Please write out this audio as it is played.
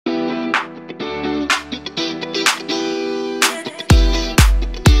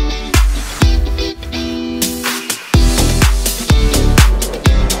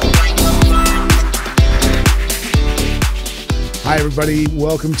everybody.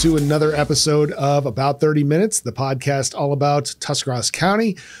 Welcome to another episode of About 30 Minutes, the podcast all about Tuscarawas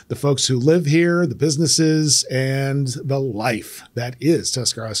County, the folks who live here, the businesses, and the life that is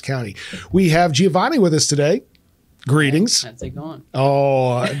Tuscarawas County. We have Geovany with us today. Greetings. How's it going?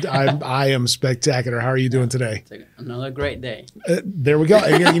 Oh, I am spectacular. How are you doing today? It's another great day. There we go.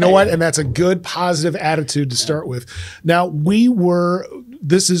 And you know what? And that's a good positive attitude to start with. Now, we've known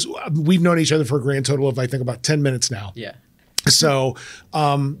each other for a grand total of, I think, about 10 minutes now. Yeah. So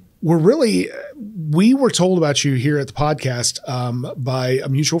we were told about you here at the podcast by a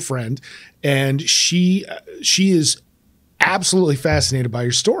mutual friend, and she is absolutely fascinated by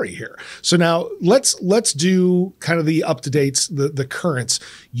your story here. So now let's do kind of the up-to-dates, the currents.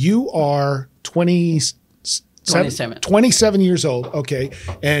 You are 27 years old. Okay.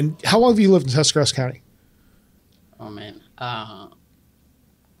 And how long have you lived in Tuscarawas County? Oh, man.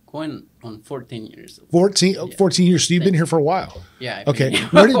 Going on 14 years. 14 years. So you've been here for a while. Yeah. Okay.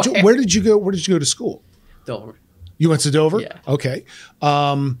 Where did you go to school? Dover. You went to Dover? Yeah. Okay.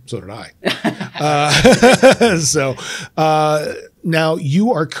 So did I. Now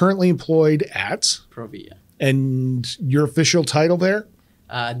you are currently employed at Provia. And your official title there?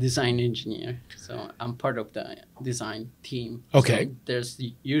 Design engineer. So I'm part of the design team. Okay. So there's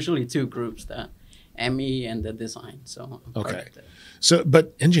usually two groups, the ME and the design. So I'm part of that. So,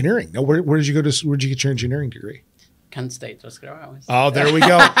 but engineering. Now, where did you go to? Where did you get your engineering degree? Kent State, Tuscarawas. Oh, there we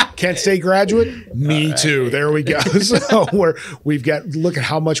go. Kent State graduate? Me too. There we go. So look at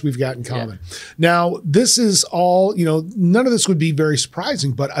how much we've got in common. Yeah. Now, this is all, none of this would be very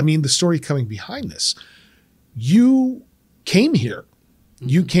surprising, but I mean, the story coming behind this. You came here. Mm-hmm.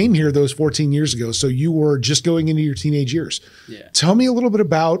 You came here those 14 years ago. So you were just going into your teenage years. Yeah. Tell me a little bit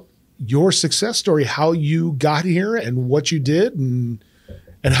about your success story, how you got here and what you did and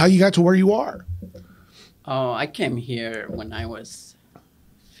how you got to where you are. Oh, I came here when I was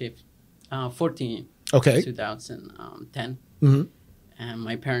 14. Okay. 2010. Mm-hmm. And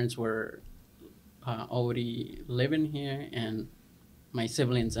my parents were already living here, and my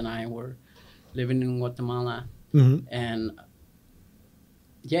siblings and I were living in Guatemala. Mm-hmm. And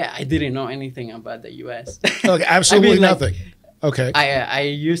yeah, I didn't know anything about the U.S. Okay, absolutely nothing. Okay. I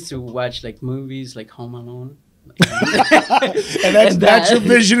used to watch movies like Home Alone. and that's your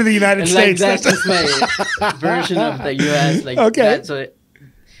vision of the United States. That's just my version of the U.S. Okay.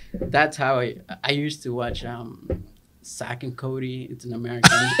 That's how I used to watch Zack and Cody. It's an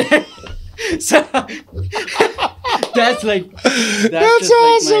American. So that's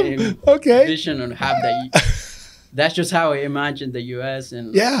awesome. My okay. vision on how that's just how I imagined the U.S.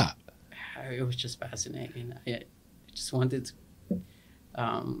 and yeah, it was just fascinating. I just wanted to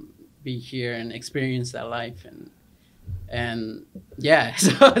be here and experience that life and yeah.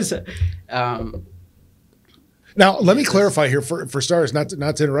 Now let me clarify here for starters, not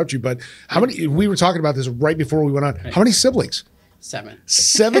to interrupt you, but how many? We were talking about this right before we went on. Right. How many siblings? 7.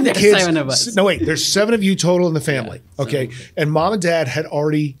 7 kids. 7 of us. No, wait. There's 7 of you total in the family. Yeah, okay, and mom and dad had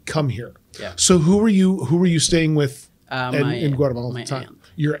already come here. Yeah. So who were you staying with in Guatemala my at the time? Aunt.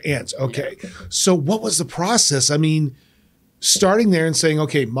 Your aunts. Okay. Yeah. So what was the process? I mean, starting there and saying,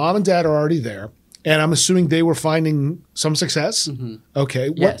 okay, mom and dad are already there, and I'm assuming they were finding some success. Mm-hmm. Okay.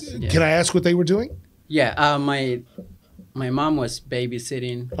 Yes. Can I ask what they were doing? Yeah. My mom was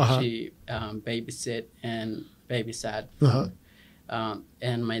babysitting. Uh-huh. She babysit and babysat. Uh-huh.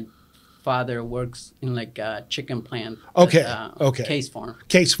 And my father works in a chicken plant. Okay. Okay. Case farm.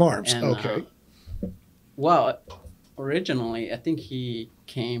 Case farms. And, okay. Well, originally, I think he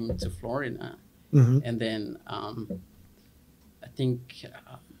came to Florida, mm-hmm. and then I think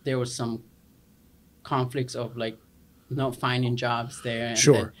there was some conflicts of not finding jobs there. And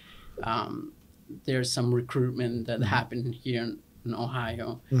sure. Then, there's some recruitment that mm-hmm. happened here in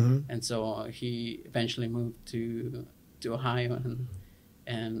Ohio, mm-hmm. and so he eventually moved to Ohio,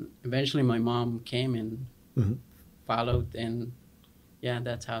 and eventually my mom came and mm-hmm. followed, and yeah,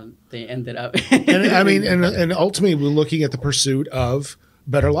 that's how they ended up. And I mean, and ultimately, we're looking at the pursuit of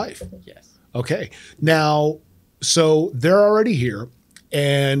better life. Yes. Okay. Now, so they're already here,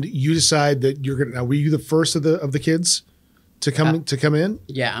 and you decide that you're gonna. Now, were you the first of the kids to come in?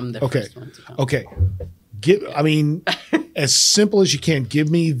 Yeah, I'm the first one to come. Okay. I mean, as simple as you can. Give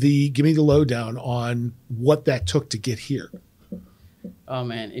me the lowdown on what that took to get here. Oh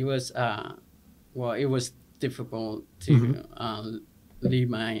man, it was it was difficult to mm-hmm. Leave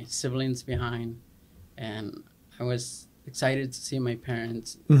my siblings behind, and I was excited to see my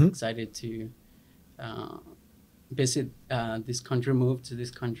parents. Mm-hmm. Excited to visit this country, move to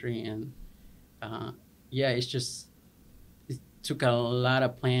this country, and it took a lot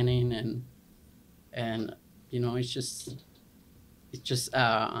of planning and it's just it's just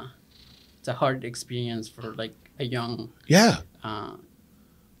it's a hard experience for like a young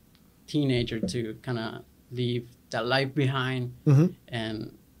teenager to kind of leave that life behind,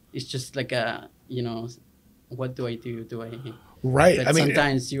 and it's just like a, you know, what do I do? Do I right? But I mean,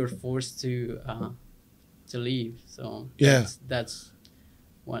 sometimes you're forced to leave. So that's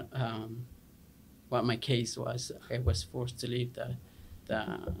what my case was. I was forced to leave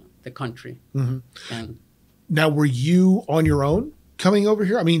the country. And now, were you on your own coming over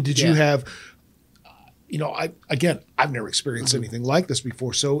here? I mean, did you have, you know, I've never experienced anything like this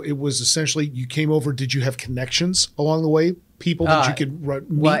before. So it was essentially you came over. Did you have connections along the way? People that you could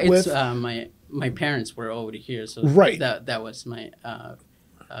meet with? My parents were already here, so that was my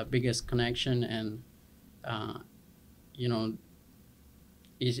biggest connection. And you know,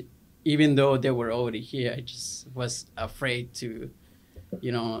 even though they were already here, I just was afraid to,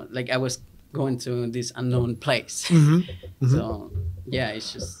 you know, like I was going to this unknown place. So yeah,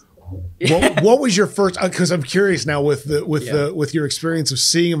 it's just. What was your first? Because I'm curious now with your experience of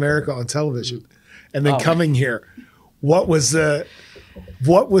seeing America on television, and then coming here. What was the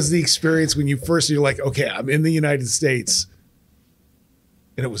experience when you first? You're like, okay, I'm in the United States,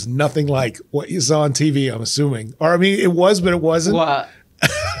 and it was nothing like what you saw on TV. I'm assuming, or I mean, it was, but it wasn't. Well,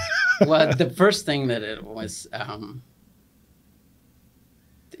 the first thing that it was,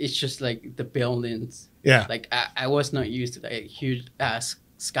 it's just like the buildings. Yeah. Like I was not used to the huge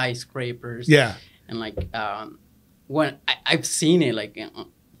skyscrapers. Yeah. And like when I've seen it, like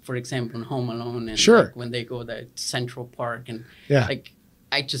for example, in Home Alone, and like when they go to Central Park, and like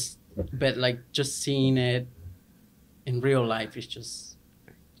but like just seeing it in real life is just.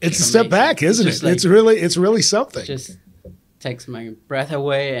 It's a step back, isn't it? Like, it's really something. Just takes my breath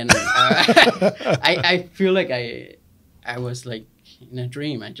away, and I feel like I was like in a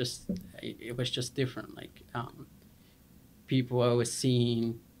dream. It was just different. Like people I was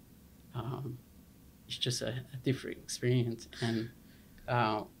seeing, it's just a different experience. And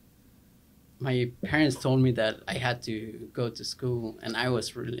my parents told me that I had to go to school, and I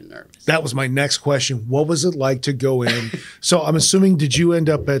was really nervous. That was my next question. What was it like to go in? So I'm assuming, did you end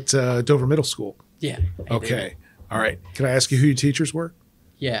up at Dover Middle School? Yeah. Okay. Did. All right. Can I ask you who your teachers were?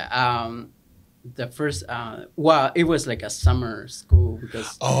 Yeah. The first, well, it was like a summer school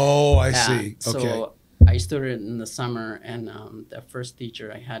because. Oh, I see. Okay. So I started in the summer, and the first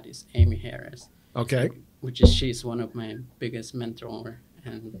teacher I had is Amy Harris. Okay. She's one of my biggest mentors,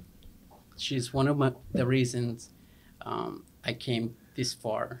 and she's one of the reasons I came this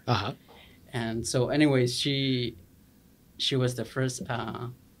far. And so, anyways, she was the first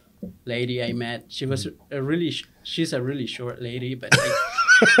lady I met. She was she's a really short lady, but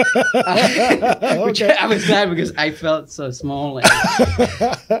which I was glad because I felt so small.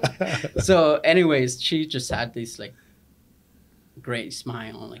 So, anyways, she just had this like great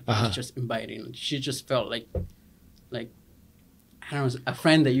smile, like it was just inviting. She just felt like I don't know, a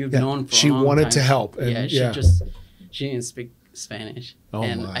friend that you've known for a long time. She wanted to help. And, she didn't speak Spanish,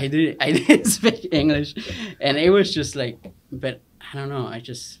 and I didn't speak English, and it was just like, but I don't know, I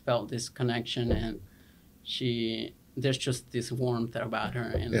just felt this connection, and there's just this warmth about her,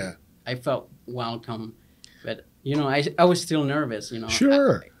 and I felt welcome, but you know, I was still nervous, you know.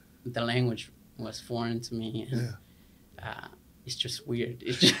 Sure. The language was foreign to me, and it's just weird.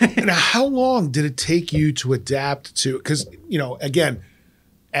 It's just Now, how long did it take you to adapt to? Because, you know, again,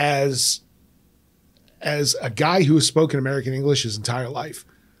 as a guy who has spoken American English his entire life,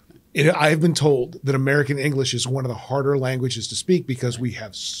 I've been told that American English is one of the harder languages to speak because we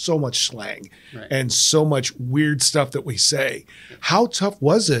have so much slang and so much weird stuff that we say. How tough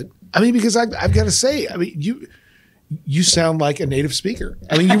was it? I mean, because I've got to say, I mean, you sound like a native speaker.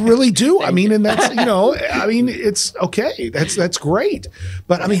 I mean, you really do. I mean, and that's, you know, I mean, it's okay. That's great.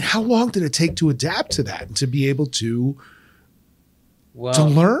 But I mean, how long did it take to adapt to that and to be able to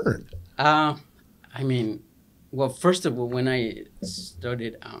learn? I mean, well, first of all, when I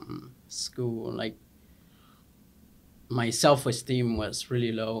started school, like my self-esteem was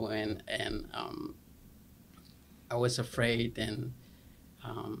really low, and I was afraid, and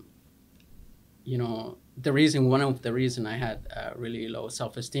you know, one of the reason I had really low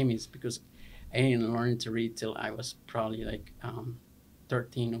self-esteem is because I didn't learn to read till I was probably like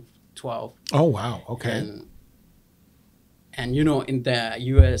 13 or 12. Oh, wow. Okay. And you know, in the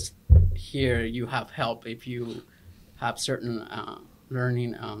U.S. here, you have help if you have certain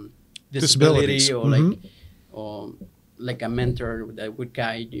learning disability, or like a mentor that would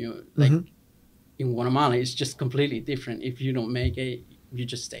guide you. Like in Guatemala, it's just completely different. If you don't make it, you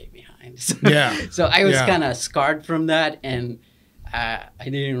just stay behind. So I was kind of scarred from that, and I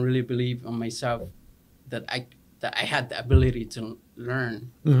didn't really believe on myself that that I had the ability to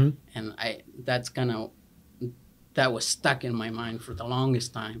learn, and that was stuck in my mind for the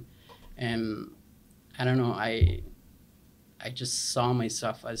longest time, and I don't know, I just saw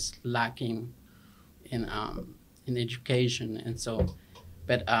myself as lacking in education, and so,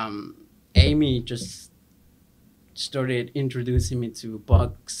 but Amy just started introducing me to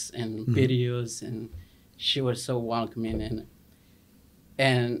books and videos, and she was so welcoming,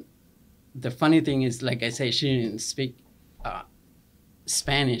 and the funny thing is, like I say, she didn't speak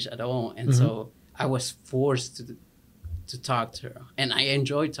Spanish at all, and so I was forced to talk to her, and I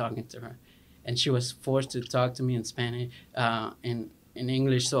enjoyed talking to her, and she was forced to talk to me in Spanish, in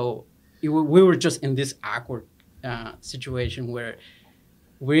English. So we were just in this awkward situation where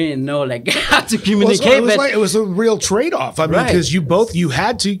we didn't know like how to communicate. Well, it was a real trade-off. I mean, because you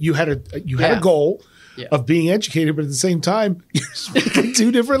had a goal of being educated, but at the same time, you're speaking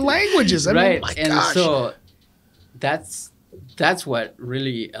two different languages. I mean, my gosh. So that's what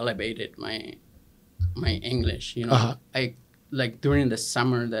really elevated my English. You know, I like during the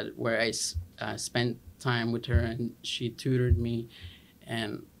summer where I spent time with her, and she tutored me,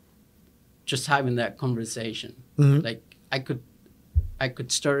 and just having that conversation, like I could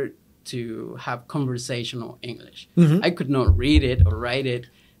start to have conversational English. I could not read it or write it,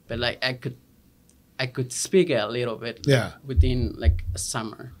 but like I could speak it a little bit within like a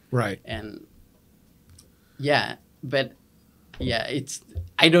summer. Right. And it's,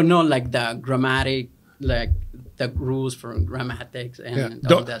 I don't know, like the grammatic, like the rules for grammatics and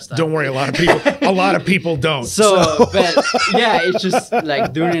all that stuff. Don't worry, a lot of people don't. So, but it's just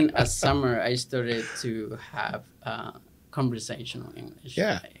like during a summer, I started to have conversational English.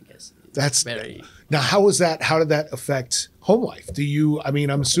 Yeah. I guess that's very. Now, how did that affect home life?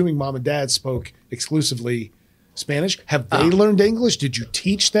 I'm assuming mom and dad spoke exclusively Spanish. Have they learned English? Did you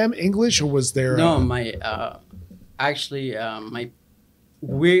teach them English, or was there? No,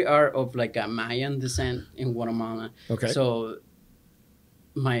 we are of like a Mayan descent in Guatemala. Okay. So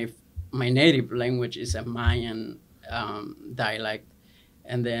my native language is a Mayan dialect,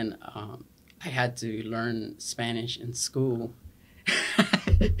 and then I had to learn Spanish in school.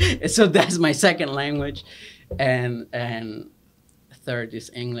 So that's my second language, and third is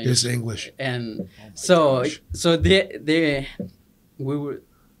English. Is English. And so we were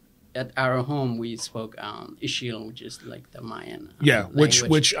at our home. We spoke Ixil, which is like the Mayan.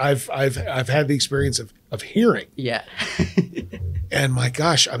 Which I've had the experience of hearing. Yeah. And my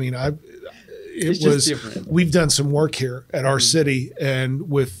gosh, I mean, It's just different. We've done some work here at our city, and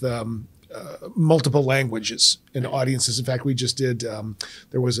with multiple languages and audiences. In fact, we just did.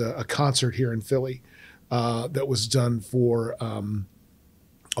 There was a concert here in Philly that was done for.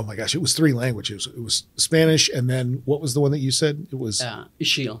 Oh my gosh! It was 3 languages. It was Spanish, and then what was the one that you said? It was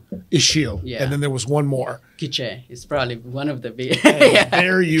Ixil. Ixil, yeah. And then there was one more. Quiche. It's probably one of the big.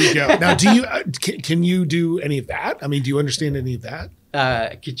 There you go. Now, do you can you do any of that? I mean, do you understand any of that?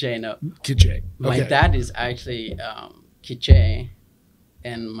 Quiche, no. Quiche. Okay. My dad is actually Quiche,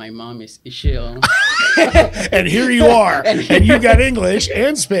 and my mom is Ixil. And here you are, and you got English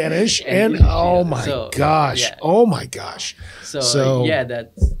and Spanish, and oh my gosh, oh my gosh. So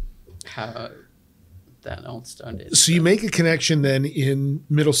that's how that all started. So you make a connection then in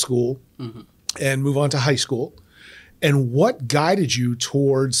middle school and move on to high school. And what guided you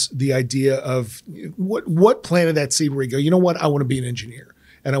towards the idea of what planted that seed where you go, you know what, I want to be an engineer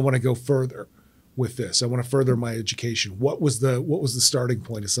and I want to go further with this. I want to further my education. What was the starting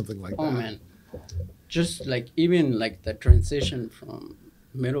point of something like that? Oh man, just like even like the transition from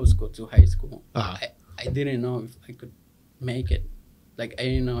middle school to high school, I didn't know if I could make it. Like I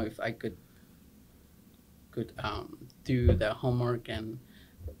didn't know if I could do the homework and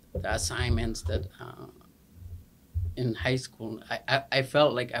the assignments that in high school. I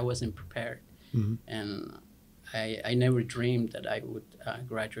felt like I wasn't prepared, and I never dreamed that I would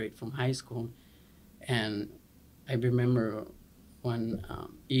graduate from high school. And I remember one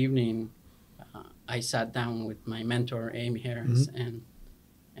evening, I sat down with my mentor, Amy Harris, and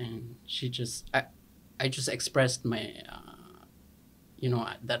she just, I just expressed my,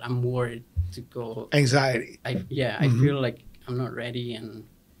 that I'm worried to go. Anxiety. I feel like I'm not ready and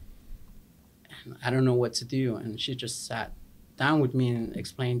I don't know what to do. And she just sat down with me and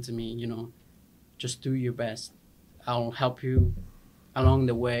explained to me, just do your best. I'll help you along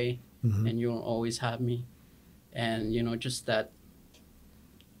the way, and you'll always have me. And, just that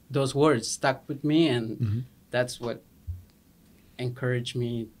those words stuck with me, and that's what encouraged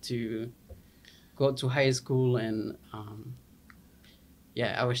me to go to high school. And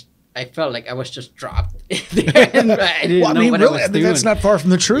I felt like I was just dropped there, and I didn't know what I was doing. That's not far from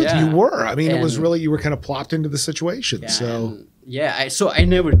the truth. Yeah. You were. I mean, it was really, you were kind of plopped into the situation. Yeah, so I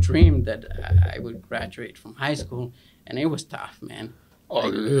never dreamed that I would graduate from high school, and it was tough, man.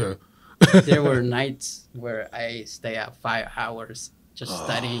 Oh, yeah. There were nights where I stay up 5 hours just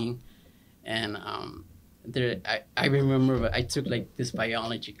studying, and I remember I took like this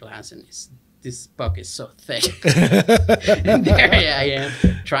biology class, and this book is so thick, and there I am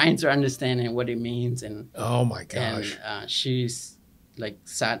trying to understand what it means, and oh my gosh, and she's like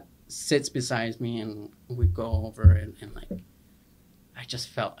sits beside me, and we go over it, and like I just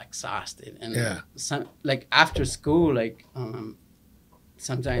felt exhausted, and like after school, like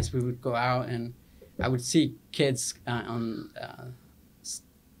sometimes we would go out, and I would see kids on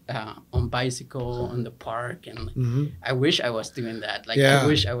bicycle in the park, and I wish I was doing that. Like I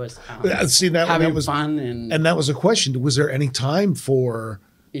wish I was having fun, and that was a question. Was there any time for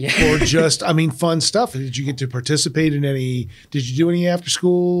just fun stuff? Did you get to participate in any? Did you do any after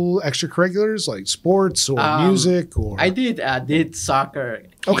school extracurriculars like sports or music? Or I did soccer.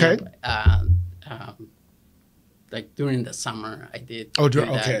 Okay. Like during the summer, I did. Oh,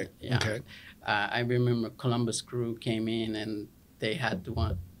 okay. Yeah. Okay. I remember Columbus Crew came in, and they had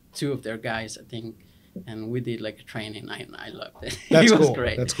two of their guys, I think, and we did like a training. I loved it. That's it was cool.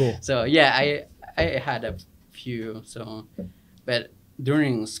 great. That's cool. So yeah, I had a few. So, but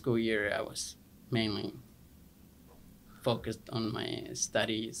during school year, I was mainly focused on my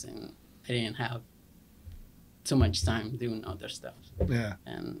studies, and I didn't have too much time doing other stuff. Yeah.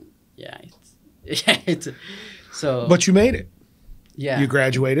 And yeah, it's so. But you made it. Yeah. You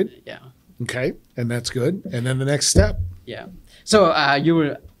graduated. Yeah. Okay, and that's good. And then the next step. Yeah. So you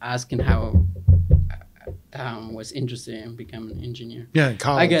were asking how I was interested in becoming an engineer. Yeah, in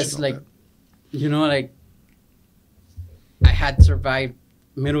college. I guess like I had survived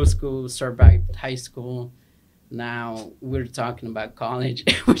middle school, survived high school. Now we're talking about college,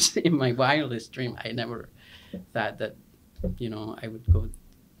 which in my wildest dream, I never thought that, I would go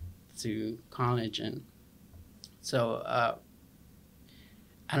to college. And so,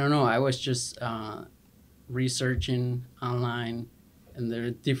 I don't know, I was just researching online, and there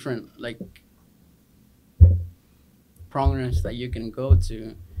are different programs that you can go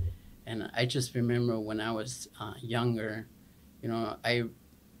to. And I just remember when I was younger, we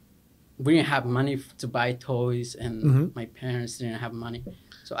didn't have money to buy toys, and my parents didn't have money.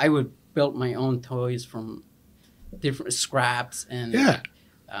 So I would build my own toys from different scraps, and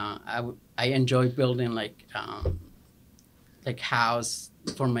I enjoy building like house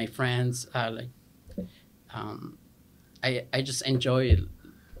for my friends. I just enjoy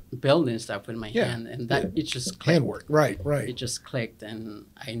building stuff with my hand, and that it just clicked. Handwork, right. It just clicked, and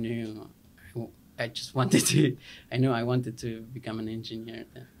I knew I just wanted to. I knew I wanted to become an engineer.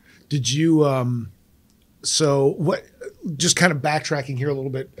 Did you? So what? Just kind of backtracking here a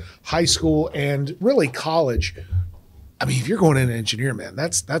little bit. High school and really college. I mean, if you're going into engineer, man,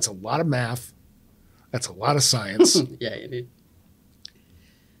 that's a lot of math. That's a lot of science. Yeah, it is.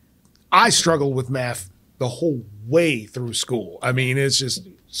 I struggled with math the whole way through school. I mean, it's just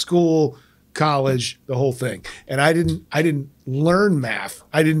school, college, the whole thing. And I didn't learn math.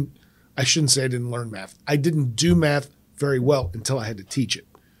 I shouldn't say I didn't learn math. I didn't do math very well until I had to teach it.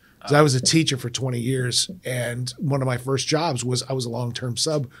 So I was a teacher for 20 years, and one of my first jobs was I was a long-term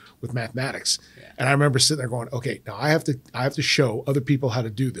sub with mathematics. Yeah. And I remember sitting there going, okay, now I have to show other people how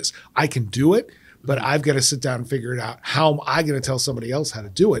to do this. I can do it, but I've got to sit down and figure it out. How am I going to tell somebody else how to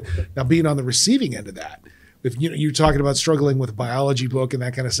do it? Now, being on the receiving end of that, if you're talking about struggling with a biology book and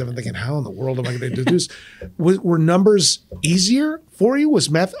that kind of stuff, and thinking, how in the world am I going to do this? Were numbers easier for you? Was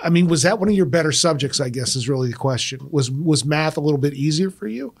math? I mean, was that one of your better subjects? I guess is really the question. Was math a little bit easier for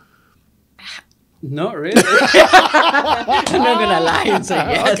you? Not really. I'm not gonna lie and say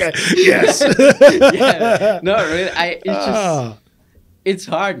yes. Okay. Yes. Yeah, not really. It's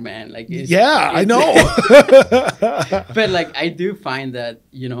hard, man. I know. But I do find that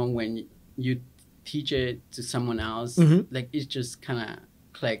when you teach it to someone else, it just kind of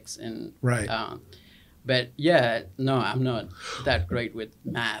clicks and right. But yeah, no, I'm not that great with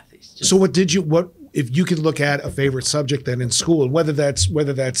math. It's just, so what if you could look at a favorite subject then in school, and whether that's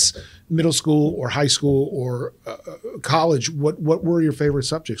middle school or high school or college, what were your favorite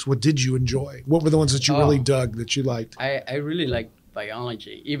subjects? What did you enjoy? What were the ones that you really dug, that you liked? I really liked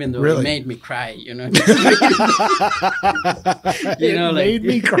biology, even though really? It made me cry, It made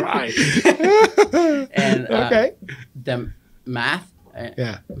me cry. And okay. The math,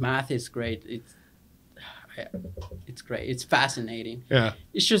 math is great. It's great. It's fascinating. Yeah.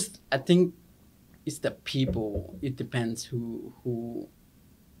 It's just, I think it's the people. It depends who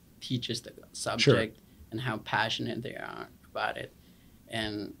teaches the subject and how passionate they are about it.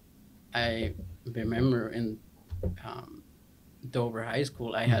 And I remember in Dover High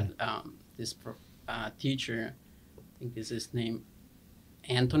School, I had this teacher, I think is his name,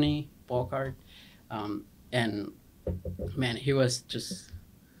 Anthony Bogart, and man, he was just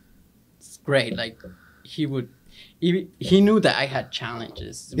great. Like he knew that I had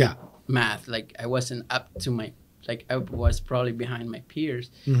challenges with math. Like I wasn't up to my, like I was probably behind my peers,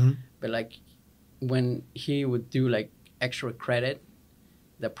 but like when he would do like extra credit,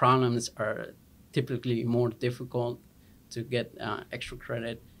 the problems are typically more difficult to get extra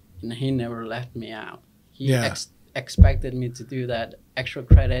credit, and he never left me out. He expected me to do that extra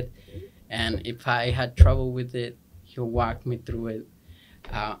credit, and if I had trouble with it, he'll walk me through it.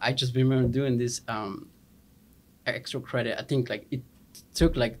 I just remember doing this extra credit. I think like it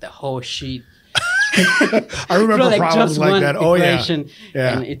took like the whole sheet. I remember like problems like that. Oh equation,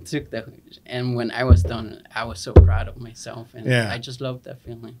 and it took and when I was done, I was so proud of myself, and I just loved that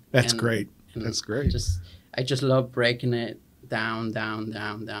feeling. That's great. That's great. I just love breaking it down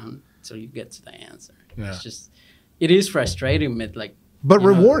till you get to the answer. Yeah. It's just, it is frustrating, but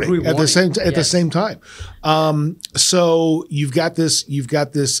rewarding at the same time. So you've got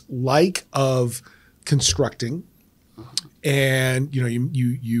this like of constructing, and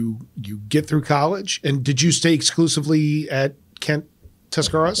you get through college. And did you stay exclusively at Kent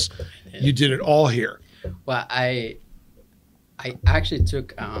Tuscarawas? You did it all here. Well, I actually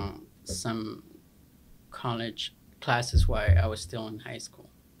took some college classes while I was still in high school.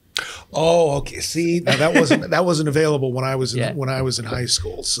 Oh, okay. See, now that wasn't available when I was in high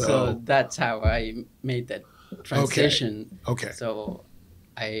school. So that's how I made that transition. Okay. So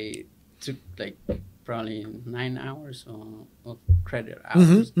I took like probably 9 hours of credit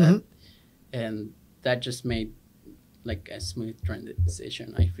hours, and that just made like a smooth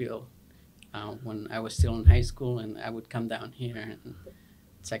transition. I feel when I was still in high school, and I would come down here and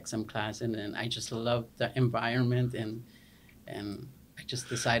take some class, and then I just loved the environment, and I just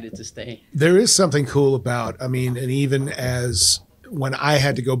decided to stay. There is something cool about, and even as when I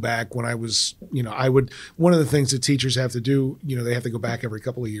had to go back when I was, one of the things that teachers have to do, they have to go back every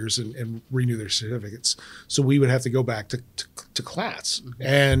couple of years and renew their certificates. So we would have to go back to class.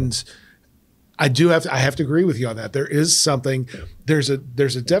 And I have to agree with you on that. There is something, there's a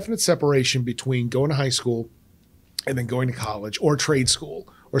definite separation between going to high school and then going to college or trade school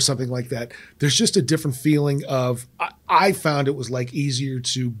or something like that. There's just a different feeling of, I found it was like easier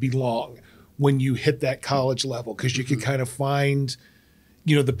to belong when you hit that college level, because you could kind of find,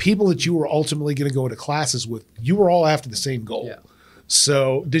 the people that you were ultimately going to go into classes with, you were all after the same goal. Yeah.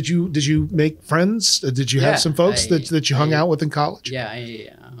 So did you make friends? Did you have some folks that you hung out with in college? Yeah, I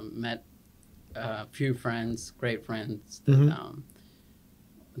met a few friends, great friends.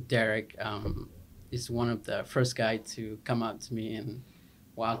 Derek is one of the first guy to come up to me and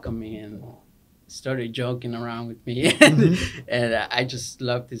welcome me and started joking around with me. And I just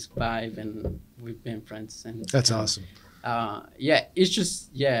loved his vibe, and we've been friends since. That's awesome. It's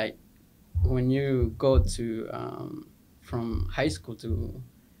just, when you go to from high school to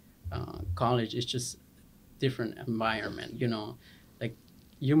college, it's just different environment, like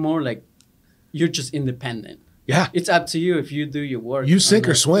you're more like, you're just independent. Yeah. It's up to you if you do your work. You sink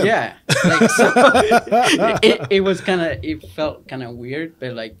or swim. Yeah. Like, so it felt kind of weird,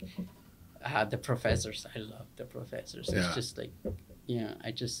 but like the professors, I love the professors. Yeah. It's just like,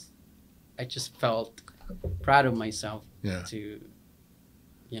 I just felt proud of myself to,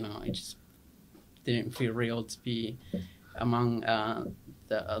 I just didn't feel real to be among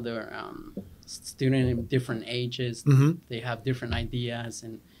the other students in different ages. They have different ideas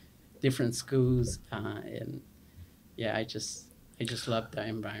and different schools, and I just love the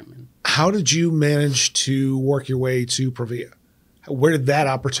environment. How did you manage to work your way to Provia? Where did that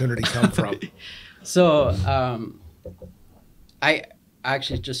opportunity come from? So I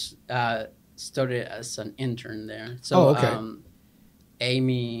actually just started as an intern there. So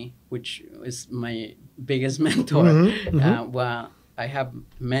Amy, which is my biggest mentor, well, I have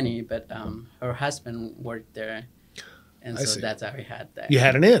many, but her husband worked there. And so that's how we had that. You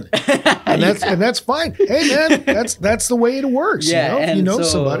had an in, and that's fine. Hey man, that's the way it works. Yeah, if you know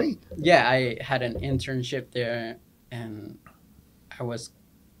somebody. Yeah, I had an internship there, and I was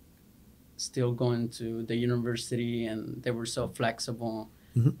still going to the university, and they were so flexible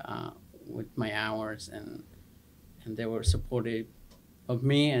with my hours, and they were supportive of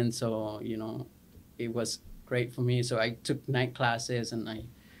me, and so it was great for me. So I took night classes, and I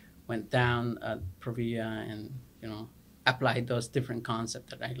went down at Provia, and apply those different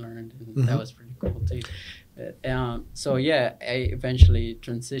concepts that I learned, and that was pretty cool too. So yeah, I eventually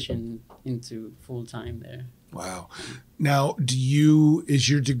transitioned into full time there. Wow. Now, is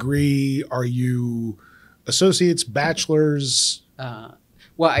your degree, are you associates, bachelor's?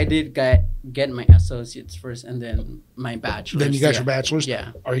 Well, I did get my associates first, and then my bachelor's. Then you got your bachelor's?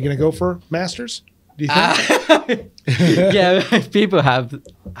 Yeah. Are you going to go for master's, do you think? Yeah, people have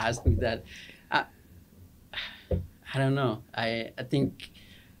asked me that. I don't know. I think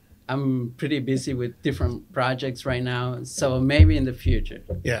I'm pretty busy with different projects right now, so maybe in the future.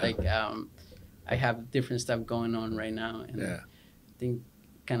 Yeah. Like I have different stuff going on right now, and I think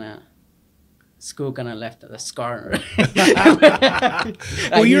school kind of left a scar.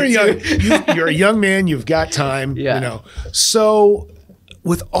 Well, you're a young man. You've got time. Yeah. You know. So,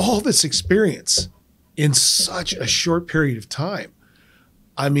 with all this experience in such a short period of time,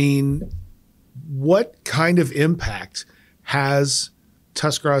 I mean, what kind of impact has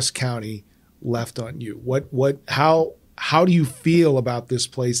Tuscarawas County left on you? How do you feel about this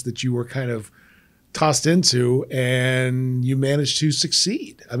place that you were kind of tossed into and you managed to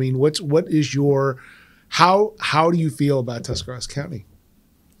succeed? I mean, how do you feel about Tuscarawas County?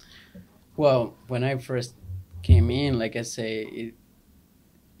 Well, when I first came in, like I say,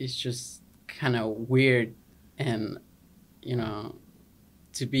 it's just kind of weird, and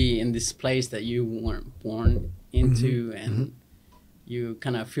to be in this place that you weren't born into, and you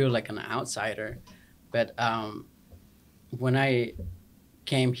kind of feel like an outsider. But when I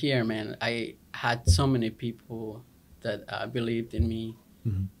came here, man, I had so many people that believed in me,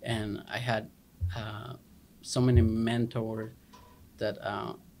 and I had so many mentors that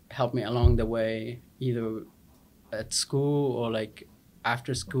helped me along the way, either at school or like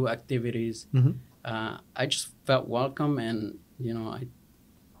after school activities. I just felt welcome, and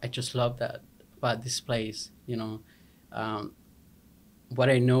I just love that about this place. What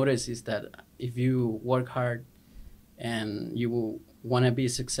I noticed is that if you work hard and you want to be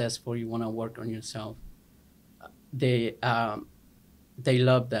successful, you want to work on yourself, they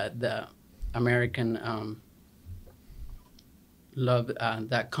love that. The American love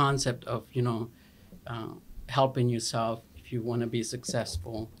that concept of helping yourself if you want to be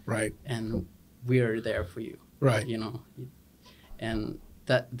successful, right? And we're there for you, right? And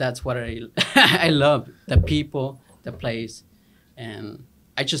that's what I love, the people, the place, and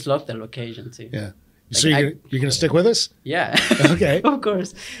I just love the location too. Yeah. So you're gonna stick with us? Yeah. Okay. Of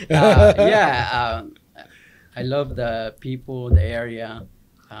course. I love the people, the area,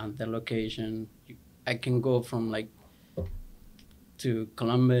 the location. I can go from to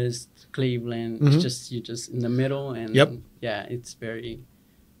Columbus, Cleveland. It's you're just in the middle, and yeah, it's I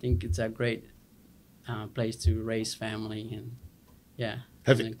think it's a great place to raise family, and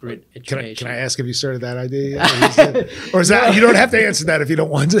a great education. Can I ask if you started that idea yet? Or is that you don't have to answer that if you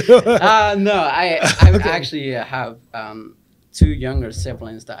don't want to? No, I actually have 2 younger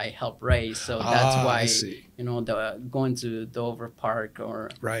siblings that I help raise, so that's why going to Dover Park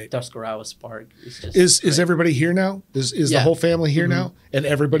or Tuscarawas Park is everybody here now? Is the whole family here now, and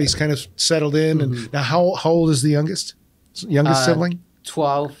everybody's kind of settled in? And now, how old is the youngest sibling?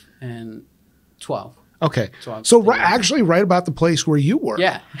 12 and 12. Okay, so actually, right about the place where you were.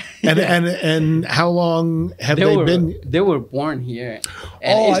 Yeah. and how long have they been? They were born here.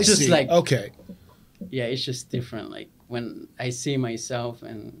 And it's just see. Okay. Yeah, it's just different. Like when I see myself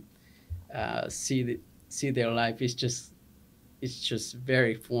and see their life, it's just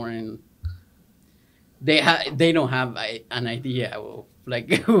very foreign. They don't have an idea of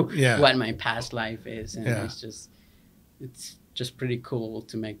what my past life is, and it's just pretty cool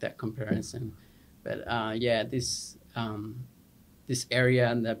to make that comparison. But this area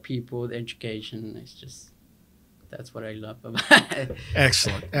and the people, the education, that's what I love about it.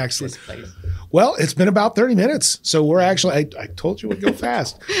 Excellent. This place. Well, it's been about 30 minutes. So we're actually, I told you we'd go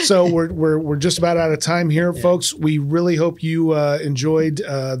fast. So we're just about out of time here, folks. We really hope you enjoyed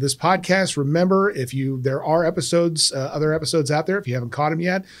this podcast. Remember, there are other episodes out there. If you haven't caught them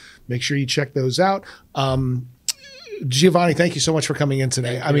yet, make sure you check those out. Geovany, thank you so much for coming in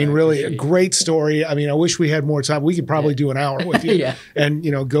today. I mean, really a great story. I mean, I wish we had more time. We could probably do an hour with you and,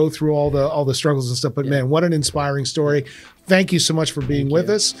 go through all the struggles and stuff. But man, what an inspiring story. Thank you so much for being with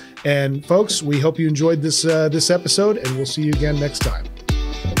us. And folks, we hope you enjoyed this episode, and we'll see you again next time.